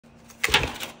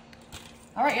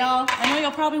All right, y'all. I know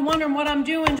you're probably wondering what I'm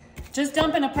doing. Just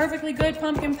dumping a perfectly good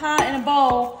pumpkin pie in a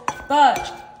bowl.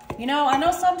 But, you know, I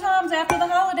know sometimes after the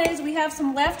holidays we have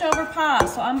some leftover pie.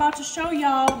 So I'm about to show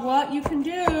y'all what you can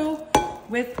do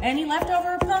with any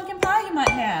leftover pumpkin pie you might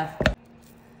have.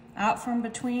 Out from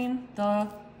between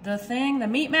the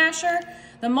meat masher,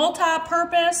 the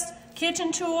multi-purpose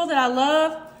kitchen tool that I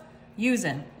love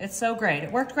using. It's so great.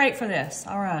 It worked great for this.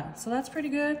 All right, so that's pretty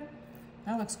good.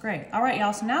 That looks great. All right,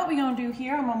 y'all, so now what we're gonna do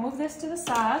here, I'm gonna move this to the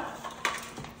side.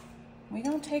 We're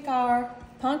gonna take our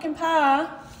pumpkin pie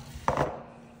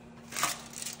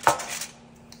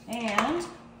and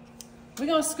we're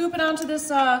gonna scoop it onto this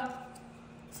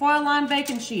foil lined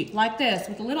baking sheet like this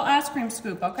with a little ice cream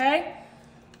scoop, okay?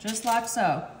 Just like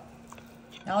so.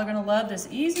 Y'all are gonna love this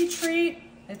easy treat.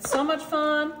 It's so much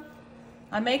fun.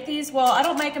 I make these, well, I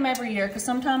don't make them every year because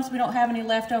sometimes we don't have any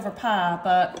leftover pie,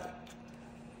 but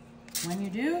when you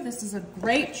do, this is a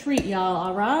great treat, y'all,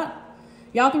 all right?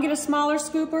 Y'all can get a smaller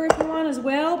scooper if you want as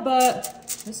well, but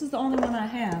this is the only one I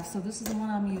have, so this is the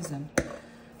one I'm using.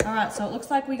 All right, so it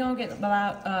looks like we're gonna get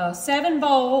about 7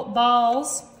 pumpkin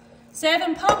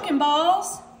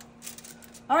balls.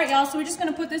 All right, y'all, so we're just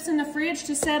gonna put this in the fridge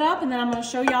to set up, and then I'm gonna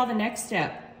show y'all the next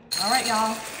step. All right,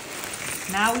 y'all.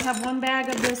 Now we have 1 bag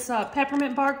of this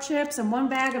peppermint bark chips and 1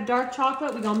 bag of dark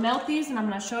chocolate. We're gonna melt these, and I'm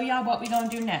gonna show y'all what we're gonna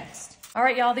do next. All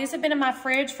right, y'all, these have been in my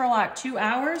fridge for like 2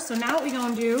 hours. So now what we're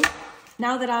gonna do,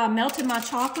 now that I melted my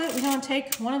chocolate, we're gonna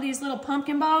take one of these little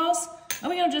pumpkin balls and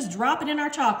we're gonna just drop it in our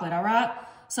chocolate, all right?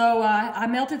 So I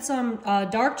melted some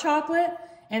dark chocolate,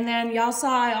 and then y'all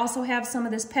saw I also have some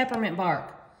of this peppermint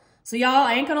bark. So y'all,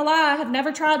 I ain't gonna lie, I have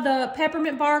never tried the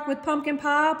peppermint bark with pumpkin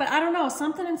pie, but I don't know,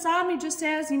 something inside me just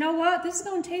says, you know what, this is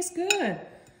gonna taste good.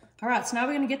 All right, so now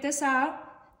we're gonna get this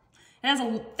out. It has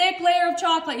a thick layer of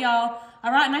chocolate, y'all.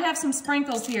 All right, and I have some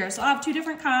sprinkles here. So I have 2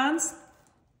 different kinds.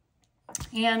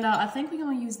 And I think we're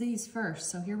gonna use these first.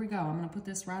 So here we go. I'm gonna put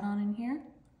this right on in here.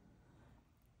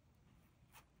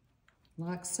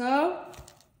 Like so.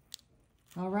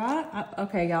 All right.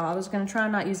 Okay, y'all, I was gonna try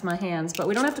and not use my hands, but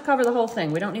we don't have to cover the whole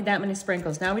thing. We don't need that many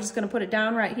sprinkles. Now we're just gonna put it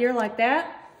down right here like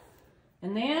that.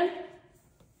 And then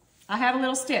I have a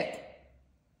little stick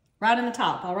right in the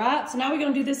top, all right? So now we're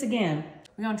gonna do this again.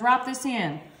 We're gonna drop this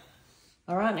in.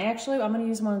 All right, and actually, I'm gonna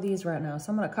use one of these right now.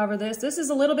 So I'm gonna cover this. This is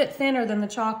a little bit thinner than the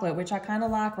chocolate, which I kind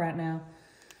of like right now.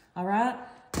 All right,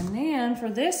 and then for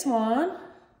this one,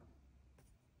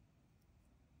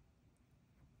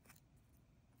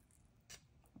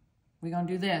 we're gonna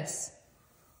do this.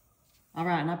 All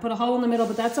right, and I put a hole in the middle,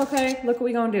 but that's okay. Look what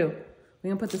we're gonna do. We're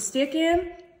gonna put the stick in,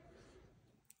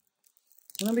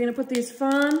 and then we're gonna put these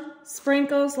fun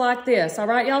sprinkles like this. All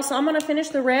right, y'all, so I'm gonna finish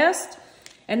the rest.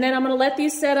 And then I'm gonna let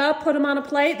these set up, put them on a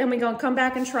plate, then we're gonna come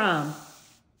back and try them.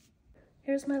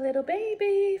 Here's my little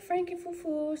baby, Frankie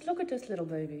Foo-Foos. Look at this little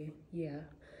baby, yeah.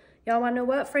 Y'all wanna know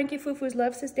what? Frankie Foo-Foos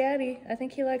loves his daddy. I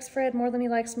think he likes Fred more than he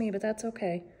likes me, but that's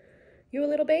okay. You a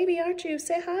little baby, aren't you?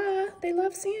 Say hi, they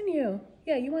love seeing you.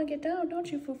 Yeah, you wanna get down,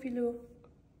 don't you, Foofy-Loo?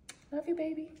 Love you,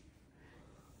 baby.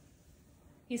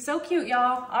 He's so cute,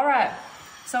 y'all. All right,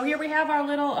 so here we have our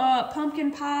little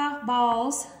pumpkin pie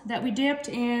balls that we dipped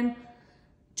in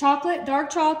chocolate, dark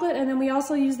chocolate, and then we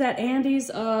also use that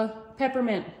Andy's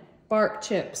peppermint bark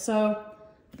chip. So,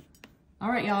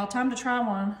 all right, y'all, time to try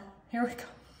one. Here we go.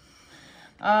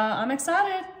 I'm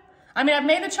excited. I mean, I've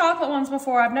made the chocolate ones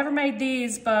before. I've never made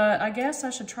these, but I guess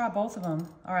I should try both of them.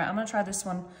 All right, I'm gonna try this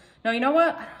one. No, you know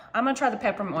what? I'm gonna try the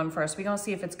peppermint one first. We're gonna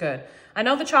see if it's good. I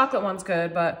know the chocolate one's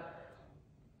good, but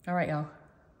all right, y'all.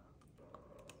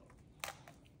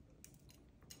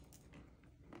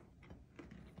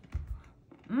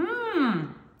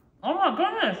 Oh my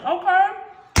goodness, okay.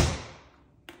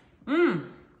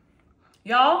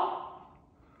 Y'all.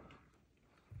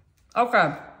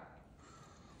 Okay.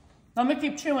 Let me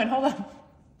keep chewing, hold on.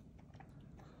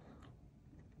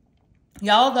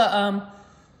 Y'all,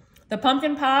 the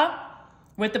pumpkin pie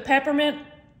with the peppermint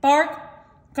bark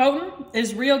coating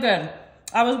is real good.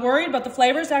 I was worried, but the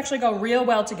flavors actually go real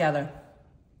well together.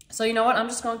 So you know what, I'm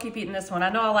just gonna keep eating this one. I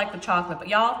know I like the chocolate, but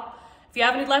y'all, if you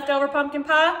have any leftover pumpkin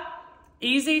pie,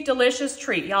 easy, delicious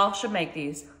treat. Y'all should make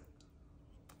these.